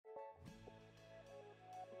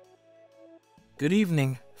Good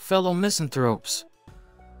evening, fellow misanthropes.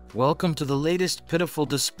 Welcome to the latest pitiful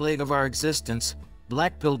display of our existence,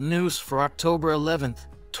 Blackpilled news for October 11th,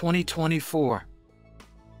 2024.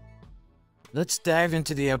 Let's dive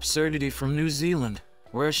into the absurdity from New Zealand,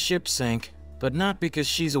 where a ship sank, but not because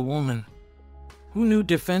she's a woman. Who knew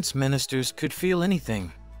defense ministers could feel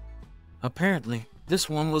anything? Apparently, this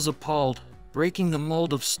one was appalled, breaking the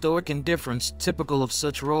mold of stoic indifference typical of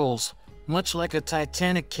such roles, much like a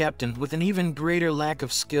Titanic captain with an even greater lack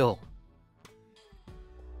of skill.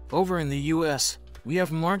 Over in the US, we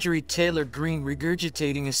have Marjorie Taylor Greene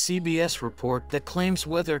regurgitating a CBS report that claims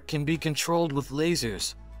weather can be controlled with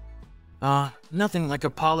lasers. Nothing like a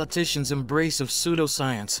politician's embrace of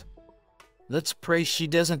pseudoscience. Let's pray she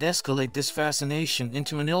doesn't escalate this fascination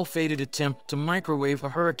into an ill-fated attempt to microwave a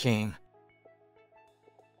hurricane.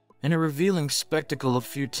 In a revealing spectacle of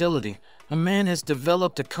futility, a man has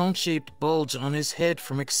developed a cone-shaped bulge on his head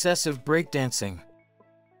from excessive breakdancing.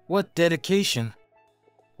 What dedication!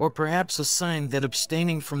 Or perhaps a sign that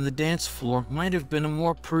abstaining from the dance floor might have been a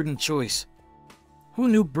more prudent choice. Who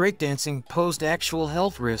knew breakdancing posed actual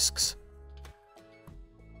health risks?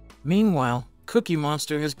 Meanwhile, Cookie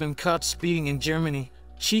Monster has been caught speeding in Germany,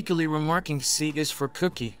 cheekily remarking "C is for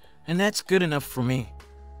cookie, and that's good enough for me."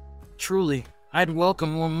 Truly, I'd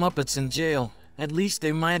welcome more Muppets in jail. At least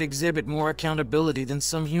they might exhibit more accountability than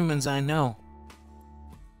some humans I know.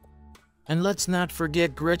 And let's not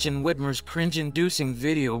forget Gretchen Whitmer's cringe-inducing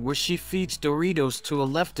video where she feeds Doritos to a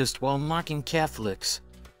leftist while mocking Catholics.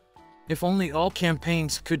 If only all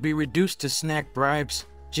campaigns could be reduced to snack bribes,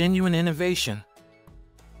 genuine innovation.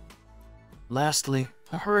 Lastly,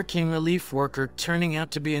 a hurricane relief worker turning out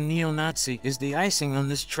to be a neo-Nazi is the icing on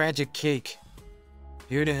this tragic cake.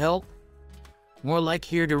 Here to help? More like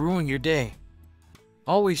here to ruin your day.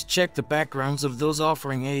 Always check the backgrounds of those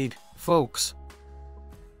offering aid, folks.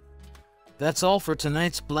 That's all for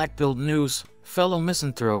tonight's Blackpilled news, fellow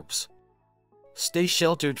misanthropes. Stay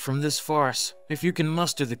sheltered from this farce, if you can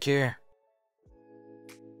muster the care.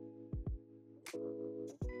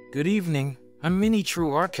 Good evening, I'm Mini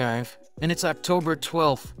True Archive, and it's October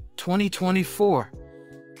 12th, 2024.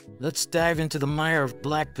 Let's dive into the mire of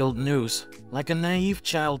Blackpilled news, like a naive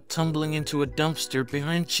child tumbling into a dumpster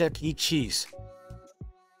behind Chuck E. Cheese.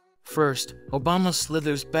 First, Obama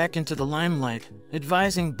slithers back into the limelight,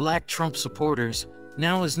 advising Black Trump supporters,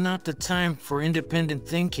 now is not the time for independent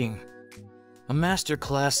thinking. A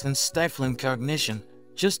masterclass in stifling cognition.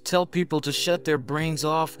 Just tell people to shut their brains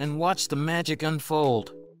off and watch the magic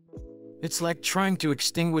unfold. It's like trying to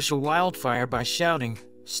extinguish a wildfire by shouting,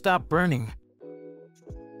 "Stop burning."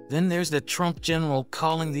 Then there's that Trump general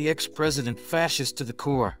calling the ex-president fascist to the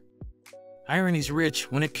core. Irony's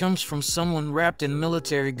rich when it comes from someone wrapped in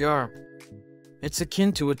military garb. It's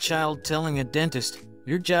akin to a child telling a dentist,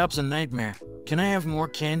 "Your job's a nightmare. Can I have more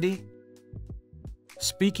candy?"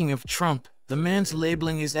 Speaking of Trump, the man's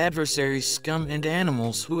labeling his adversaries scum and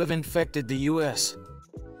animals who have infected the US.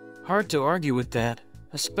 Hard to argue with that,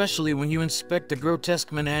 especially when you inspect the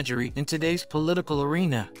grotesque menagerie in today's political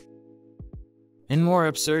arena. In more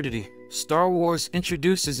absurdity, Star Wars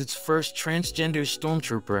introduces its first transgender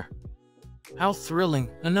stormtrooper. How thrilling,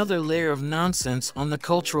 another layer of nonsense on the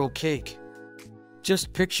cultural cake.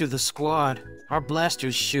 Just picture the squad, our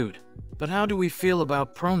blasters shoot, but how do we feel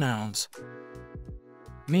about pronouns?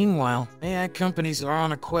 Meanwhile, AI companies are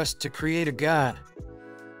on a quest to create a god.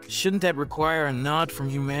 Shouldn't that require a nod from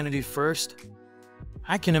humanity first?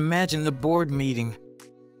 I can imagine the board meeting.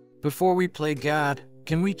 Before we play God,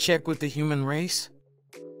 can we check with the human race?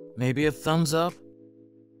 Maybe a thumbs up?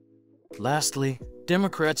 Lastly,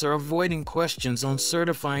 Democrats are avoiding questions on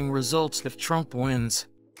certifying results if Trump wins.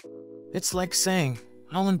 It's like saying,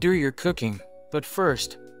 "I'll endure your cooking, but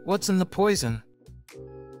first, what's in the poison?"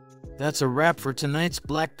 That's a wrap for tonight's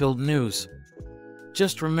Blackpilled news.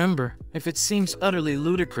 Just remember, if it seems utterly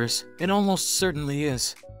ludicrous, it almost certainly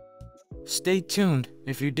is. Stay tuned,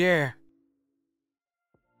 if you dare.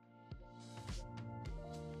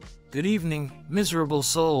 Good evening, miserable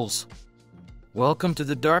souls. Welcome to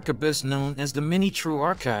the dark abyss known as the Mini True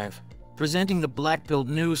Archive, presenting the Blackpilled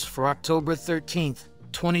news for October 13th,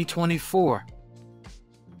 2024.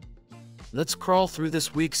 Let's crawl through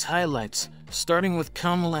this week's highlights, starting with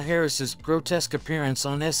Kamala Harris's grotesque appearance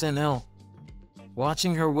on SNL.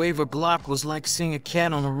 Watching her wave a Glock was like seeing a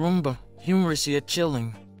cat on a Roomba, humorous yet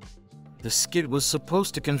chilling. The skit was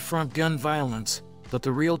supposed to confront gun violence, but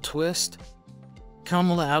the real twist?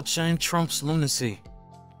 Kamala outshined Trump's lunacy.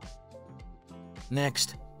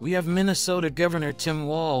 Next, we have Minnesota Governor Tim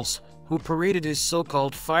Walz, who paraded his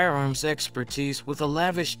so-called firearms expertise with a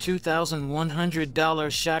lavish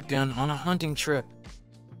 $2,100 shotgun on a hunting trip.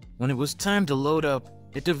 When it was time to load up,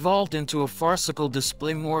 it devolved into a farcical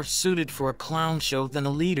display more suited for a clown show than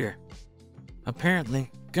a leader.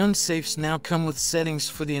 Apparently, gun safes now come with settings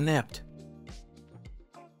for the inept.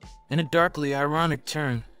 In a darkly ironic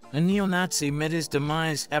turn, a neo-Nazi met his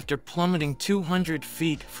demise after plummeting 200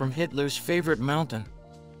 feet from Hitler's favorite mountain.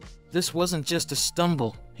 This wasn't just a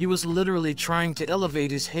stumble, he was literally trying to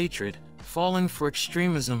elevate his hatred, falling for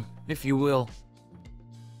extremism, if you will.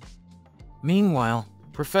 Meanwhile,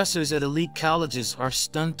 professors at elite colleges are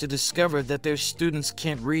stunned to discover that their students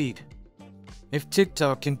can't read. If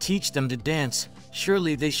TikTok can teach them to dance,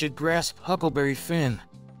 surely they should grasp Huckleberry Finn.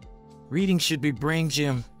 Reading should be brain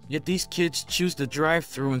gym, yet these kids choose the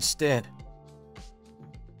drive-thru instead.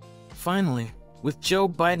 Finally, with Joe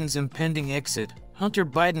Biden's impending exit, Hunter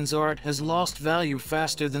Biden's art has lost value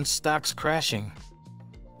faster than stocks crashing.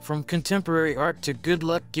 From contemporary art to good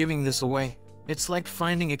luck giving this away, it's like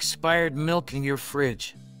finding expired milk in your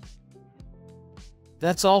fridge.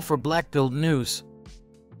 That's all for Blackpilled news.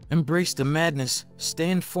 Embrace the madness,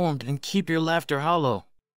 stay informed, and keep your laughter hollow.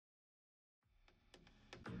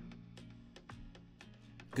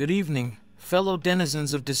 Good evening, fellow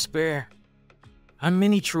denizens of despair. I'm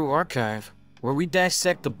Mini True Archive, where we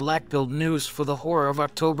dissect the Blackpilled news for the horror of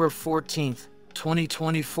October 14th,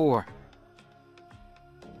 2024.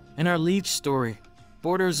 In our lead story,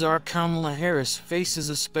 Border Czar Kamala Harris faces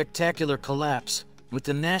a spectacular collapse, with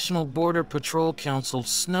the National Border Patrol Council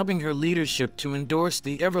snubbing her leadership to endorse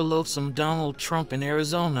the ever-loathsome Donald Trump in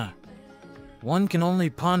Arizona. One can only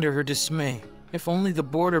ponder her dismay. If only the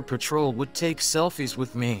Border Patrol would take selfies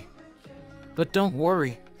with me. But don't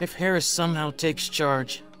worry, if Harris somehow takes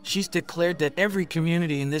charge, she's declared that every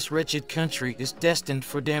community in this wretched country is destined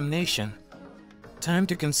for damnation. Time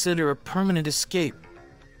to consider a permanent escape.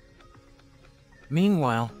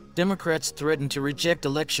 Meanwhile, Democrats threaten to reject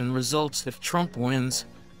election results if Trump wins,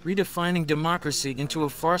 redefining democracy into a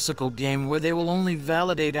farcical game where they will only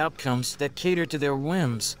validate outcomes that cater to their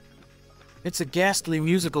whims. It's a ghastly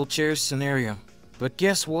musical chairs scenario, but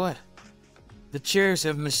guess what? The chairs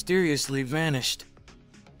have mysteriously vanished.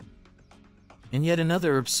 In yet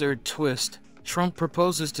another absurd twist, Trump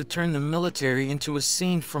proposes to turn the military into a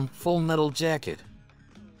scene from Full Metal Jacket.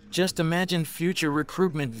 Just imagine future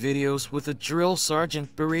recruitment videos with a drill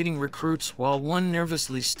sergeant berating recruits while one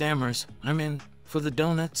nervously stammers, "I'm in for the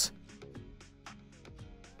donuts."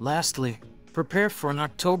 Lastly, prepare for an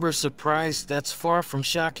October surprise that's far from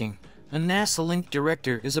shocking. A NASA-linked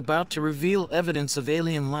director is about to reveal evidence of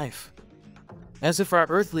alien life. As if our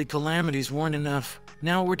earthly calamities weren't enough,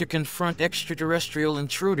 now we're to confront extraterrestrial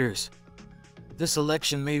intruders. This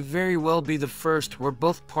election may very well be the first where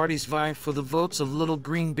both parties vie for the votes of little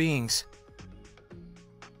green beings.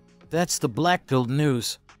 That's the Blackpilled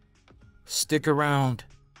news. Stick around.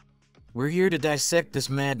 We're here to dissect this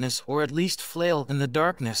madness, or at least flail in the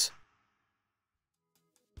darkness.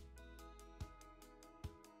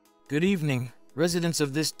 Good evening, residents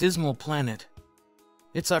of this dismal planet.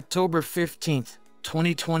 It's October 15th,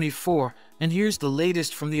 2024, and here's the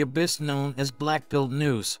latest from the abyss known as Blackpilled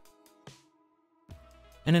news.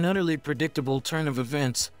 In an utterly predictable turn of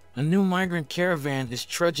events, a new migrant caravan is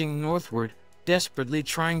trudging northward, desperately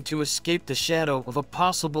trying to escape the shadow of a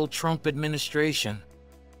possible Trump administration.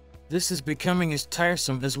 This is becoming as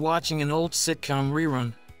tiresome as watching an old sitcom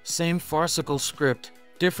rerun, same farcical script,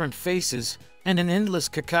 different faces, and an endless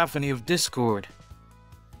cacophony of discord.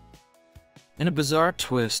 In a bizarre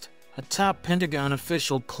twist, a top Pentagon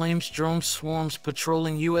official claims drone swarms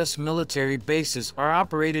patrolling U.S. military bases are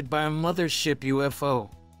operated by a mothership UFO.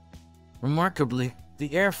 Remarkably,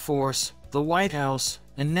 the Air Force, the White House,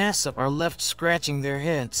 and NASA are left scratching their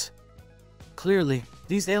heads. Clearly,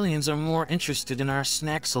 these aliens are more interested in our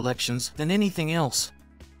snack selections than anything else.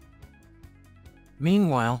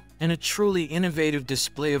 Meanwhile, in a truly innovative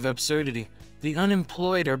display of absurdity, the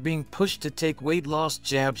unemployed are being pushed to take weight loss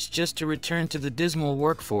jabs just to return to the dismal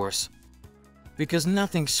workforce. Because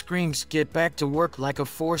nothing screams get back to work like a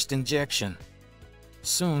forced injection.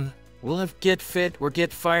 Soon, we'll have get fit or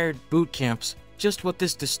get fired boot camps, just what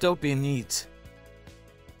this dystopia needs.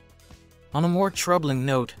 On a more troubling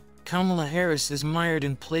note, Kamala Harris is mired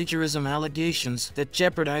in plagiarism allegations that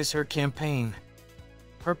jeopardize her campaign.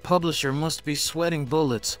 Her publisher must be sweating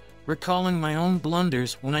bullets, recalling my own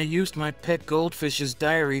blunders when I used my pet goldfish's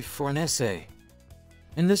diary for an essay.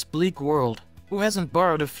 In this bleak world, who hasn't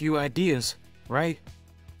borrowed a few ideas, right?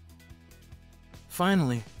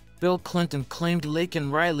 Finally, Bill Clinton claimed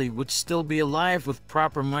Laken Riley would still be alive with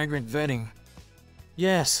proper migrant vetting.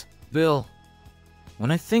 Yes, Bill.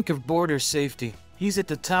 When I think of border safety, he's at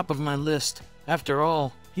the top of my list. After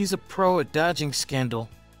all, he's a pro at dodging scandal.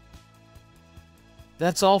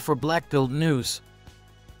 That's all for Blackpilled News.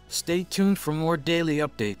 Stay tuned for more daily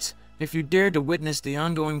updates if you dare to witness the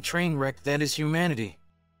ongoing train wreck that is humanity.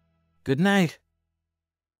 Good night.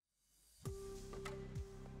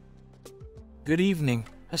 Good evening,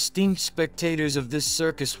 esteemed spectators of this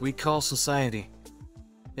circus we call society.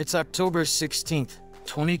 It's October 16th,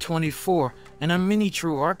 2024, and I'm Mini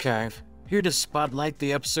True Archive, here to spotlight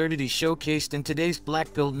the absurdity showcased in today's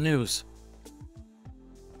Blackpilled News.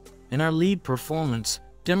 In our lead performance,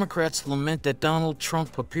 Democrats lament that Donald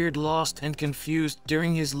Trump appeared lost and confused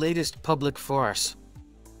during his latest public farce.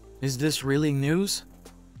 Is this really news?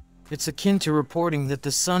 It's akin to reporting that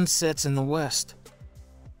the sun sets in the west.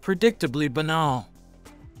 Predictably banal.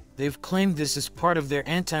 They've claimed this as part of their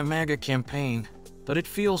anti-MAGA campaign, but it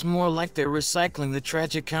feels more like they're recycling the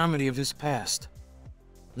tragic comedy of his past.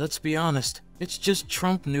 Let's be honest, it's just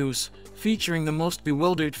Trump news, featuring the most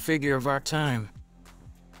bewildered figure of our time.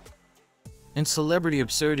 In celebrity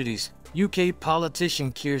absurdities, UK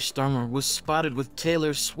politician Keir Starmer was spotted with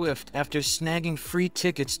Taylor Swift after snagging free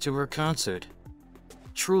tickets to her concert.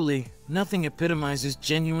 Truly, nothing epitomizes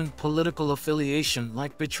genuine political affiliation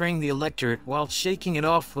like betraying the electorate while shaking it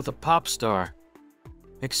off with a pop star.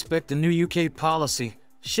 Expect the new UK policy,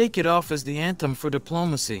 shake it off as the anthem for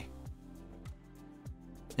diplomacy.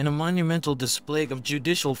 In a monumental display of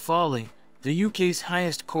judicial folly, the UK's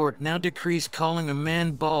highest court now decrees calling a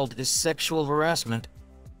man bald as sexual harassment.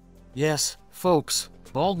 Yes, folks,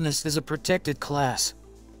 baldness is a protected class.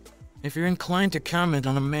 If you're inclined to comment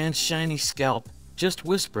on a man's shiny scalp, just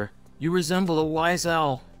whisper, "You resemble a wise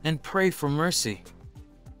owl," and pray for mercy.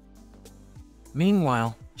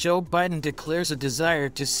 Meanwhile, Joe Biden declares a desire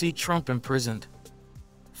to see Trump imprisoned.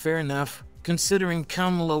 Fair enough, considering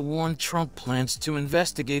Kamala warned Trump plans to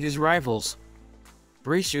investigate his rivals.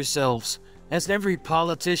 Brace yourselves, as every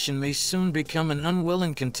politician may soon become an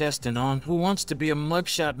unwilling contestant on Who Wants to Be a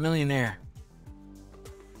Mugshot Millionaire.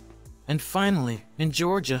 And finally, in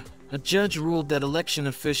Georgia, a judge ruled that election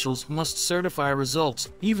officials must certify results,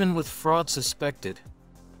 even with fraud suspected.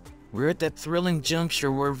 We're at that thrilling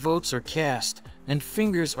juncture where votes are cast, and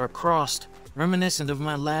fingers are crossed, reminiscent of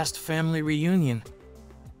my last family reunion.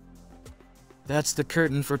 That's the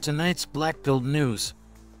curtain for tonight's Blackpilled News.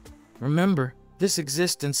 Remember, this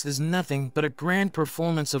existence is nothing but a grand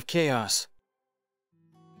performance of chaos.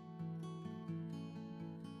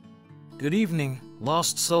 Good evening,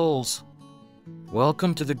 lost souls.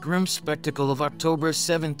 Welcome to the grim spectacle of October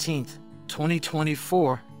 17th,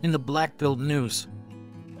 2024, in the Blackpilled News.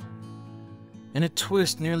 In a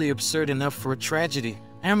twist nearly absurd enough for a tragedy,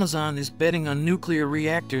 Amazon is betting on nuclear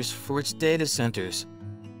reactors for its data centers.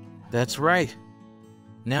 That's right.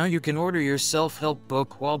 Now you can order your self-help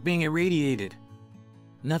book while being irradiated.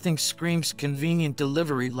 Nothing screams convenient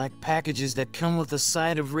delivery like packages that come with a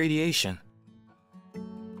side of radiation.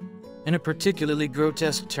 In a particularly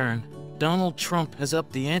grotesque turn, Donald Trump has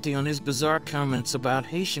upped the ante on his bizarre comments about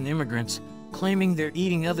Haitian immigrants, claiming they're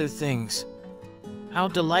eating other things. How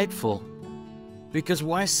delightful! Because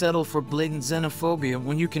why settle for blatant xenophobia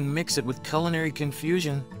when you can mix it with culinary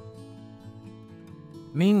confusion?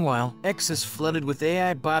 Meanwhile, X is flooded with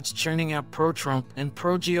AI bots churning out pro-Trump and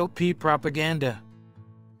pro-GOP propaganda.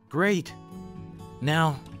 Great!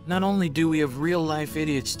 Now, not only do we have real-life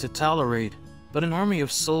idiots to tolerate, but an army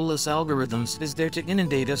of soulless algorithms is there to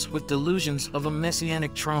inundate us with delusions of a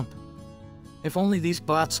messianic Trump. If only these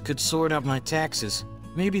bots could sort out my taxes,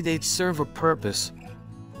 maybe they'd serve a purpose.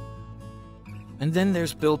 And then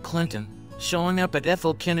there's Bill Clinton, showing up at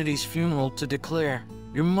Ethel Kennedy's funeral to declare,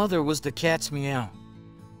 "Your mother was the cat's meow."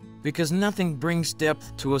 Because nothing brings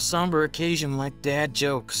depth to a somber occasion like dad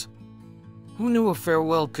jokes. Who knew a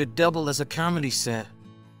farewell could double as a comedy set?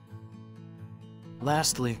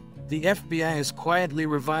 Lastly, the FBI has quietly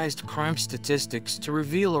revised crime statistics to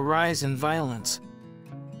reveal a rise in violence.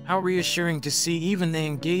 How reassuring to see even they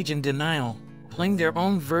engage in denial, playing their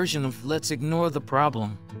own version of "let's ignore the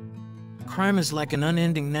problem." Crime is like an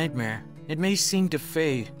unending nightmare. It may seem to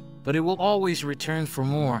fade, but it will always return for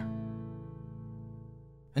more.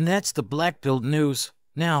 And that's the Blackpilled News.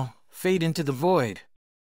 Now, fade into the void.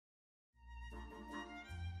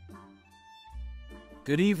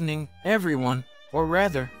 Good evening, everyone, or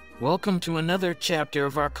rather, welcome to another chapter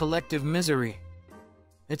of our collective misery.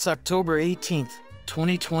 It's October 18th,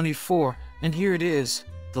 2024, and here it is,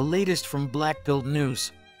 the latest from Blackpilled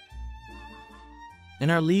News. In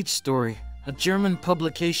our lead story, a German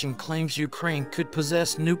publication claims Ukraine could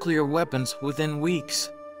possess nuclear weapons within weeks.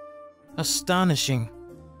 Astonishing.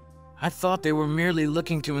 I thought they were merely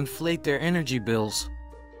looking to inflate their energy bills.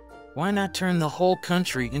 Why not turn the whole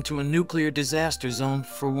country into a nuclear disaster zone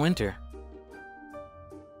for winter?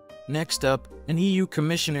 Next up, an EU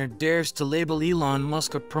commissioner dares to label Elon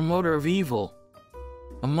Musk a promoter of evil.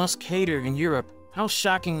 A Musk hater in Europe, how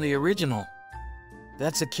shockingly original.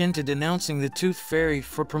 That's akin to denouncing the tooth fairy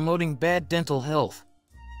for promoting bad dental health.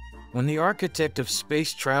 When the architect of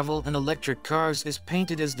space travel and electric cars is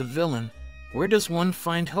painted as the villain, where does one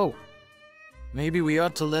find hope? Maybe we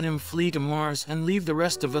ought to let him flee to Mars and leave the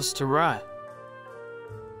rest of us to rot.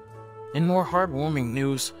 In more heartwarming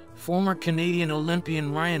news, former Canadian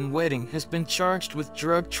Olympian Ryan Wedding has been charged with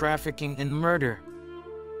drug trafficking and murder.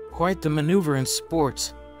 Quite the maneuver in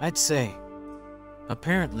sports, I'd say.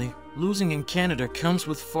 Apparently, losing in Canada comes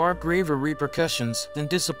with far graver repercussions than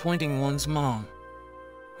disappointing one's mom.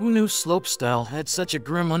 Who knew slopestyle had such a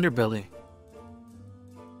grim underbelly?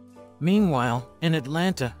 Meanwhile, in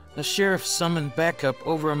Atlanta, a sheriff summoned backup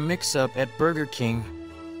over a mix-up at Burger King.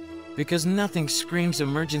 Because nothing screams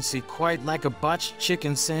emergency quite like a botched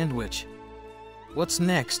chicken sandwich. What's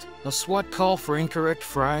next? A SWAT call for incorrect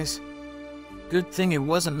fries? Good thing it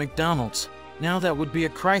wasn't McDonald's. Now that would be a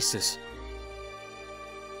crisis.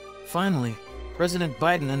 Finally, President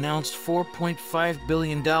Biden announced $4.5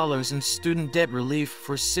 billion in student debt relief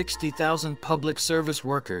for 60,000 public service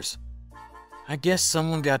workers. I guess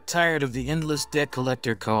someone got tired of the endless debt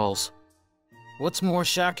collector calls. What's more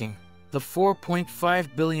shocking, the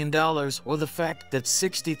 $4.5 billion or the fact that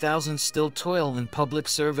 60,000 still toil in public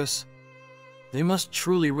service? They must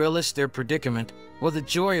truly relish their predicament, or the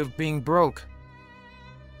joy of being broke.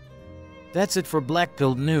 That's it for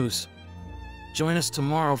Blackpilled News. Join us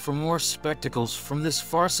tomorrow for more spectacles from this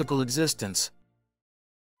farcical existence.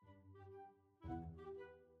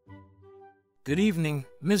 Good evening,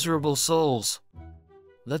 miserable souls.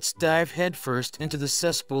 Let's dive headfirst into the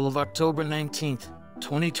cesspool of October 19th,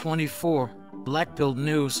 2024, Blackpilled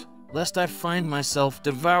News, lest I find myself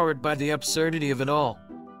devoured by the absurdity of it all.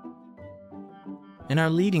 In our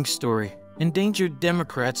leading story, endangered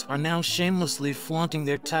Democrats are now shamelessly flaunting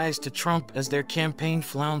their ties to Trump as their campaign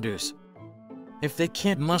flounders. If they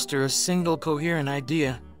can't muster a single coherent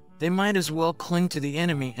idea, they might as well cling to the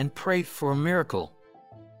enemy and pray for a miracle.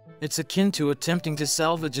 It's akin to attempting to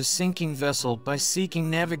salvage a sinking vessel by seeking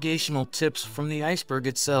navigational tips from the iceberg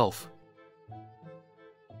itself.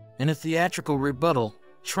 In a theatrical rebuttal,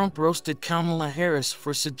 Trump roasted Kamala Harris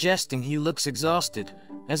for suggesting he looks exhausted,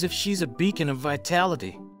 as if she's a beacon of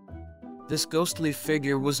vitality. This ghostly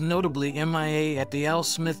figure was notably MIA at the Al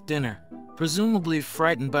Smith dinner, presumably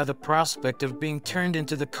frightened by the prospect of being turned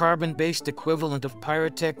into the carbon-based equivalent of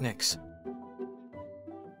pyrotechnics.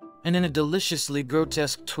 And in a deliciously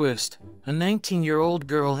grotesque twist, a 19-year-old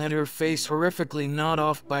girl had her face horrifically gnawed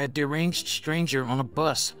off by a deranged stranger on a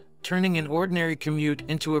bus, turning an ordinary commute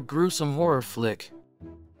into a gruesome horror flick.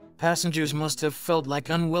 Passengers must have felt like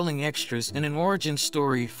unwilling extras in an origin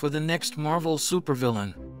story for the next Marvel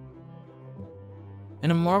supervillain.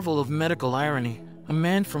 In a marvel of medical irony, a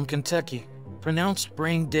man from Kentucky, pronounced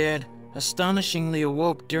brain dead, astonishingly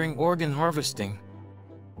awoke during organ harvesting.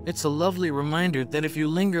 It's a lovely reminder that if you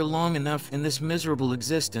linger long enough in this miserable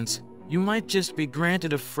existence, you might just be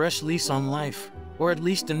granted a fresh lease on life, or at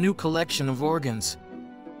least a new collection of organs.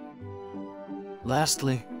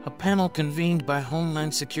 Lastly, a panel convened by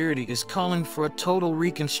Homeland Security is calling for a total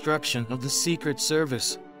reconstruction of the Secret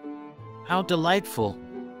Service. How delightful!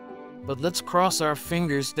 But let's cross our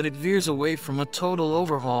fingers that it veers away from a total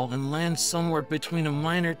overhaul and lands somewhere between a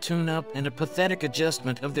minor tune-up and a pathetic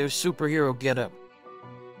adjustment of their superhero getup.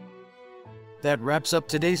 That wraps up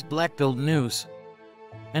today's Blackpilled News.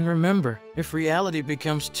 And remember, if reality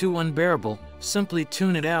becomes too unbearable, simply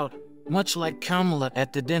tune it out, much like Kamala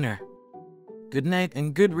at the dinner. Good night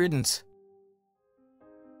and good riddance.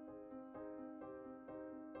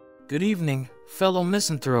 Good evening, fellow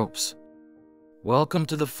misanthropes. Welcome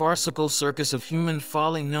to the farcical circus of human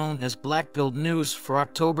folly known as Blackpilled News for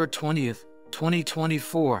October 20th,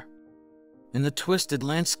 2024. In the twisted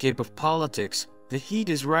landscape of politics, the heat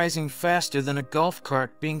is rising faster than a golf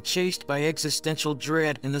cart being chased by existential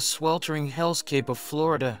dread in the sweltering hellscape of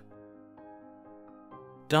Florida.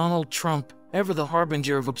 Donald Trump, ever the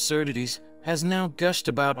harbinger of absurdities, has now gushed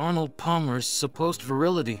about Arnold Palmer's supposed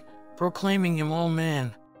virility, proclaiming him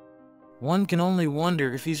all-man. One can only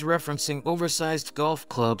wonder if he's referencing oversized golf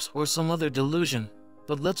clubs or some other delusion.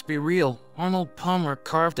 But let's be real, Arnold Palmer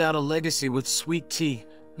carved out a legacy with sweet tea,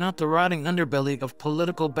 not the rotting underbelly of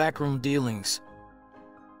political backroom dealings.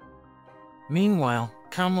 Meanwhile,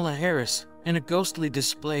 Kamala Harris, in a ghostly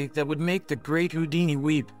display that would make the great Houdini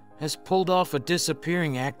weep, has pulled off a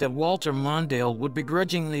disappearing act that Walter Mondale would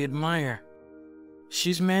begrudgingly admire.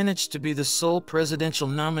 She's managed to be the sole presidential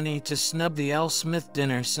nominee to snub the Al Smith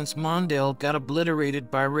dinner since Mondale got obliterated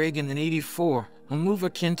by Reagan in '84, a move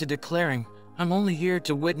akin to declaring, "I'm only here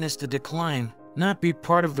to witness the decline, not be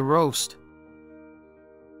part of the roast."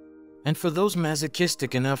 And for those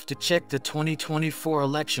masochistic enough to check the 2024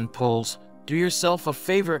 election polls, do yourself a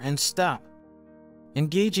favor and stop.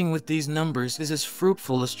 Engaging with these numbers is as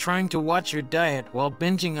fruitful as trying to watch your diet while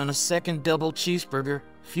binging on a second double cheeseburger,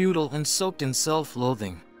 futile and soaked in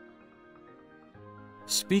self-loathing.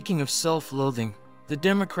 Speaking of self-loathing, the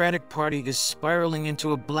Democratic Party is spiraling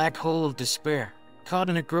into a black hole of despair, caught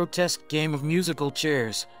in a grotesque game of musical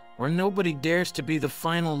chairs, where nobody dares to be the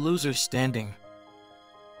final loser standing.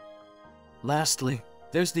 Lastly,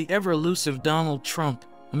 there's the ever-elusive Donald Trump,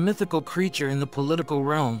 a mythical creature in the political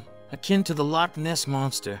realm, akin to the Loch Ness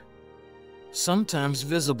Monster. Sometimes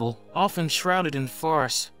visible, often shrouded in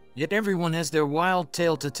farce, yet everyone has their wild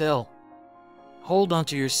tale to tell. Hold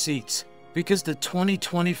onto your seats, because the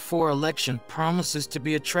 2024 election promises to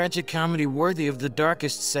be a tragicomedy worthy of the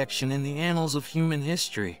darkest section in the annals of human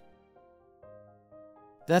history.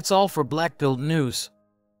 That's all for Blackpilled News.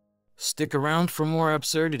 Stick around for more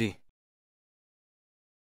absurdity.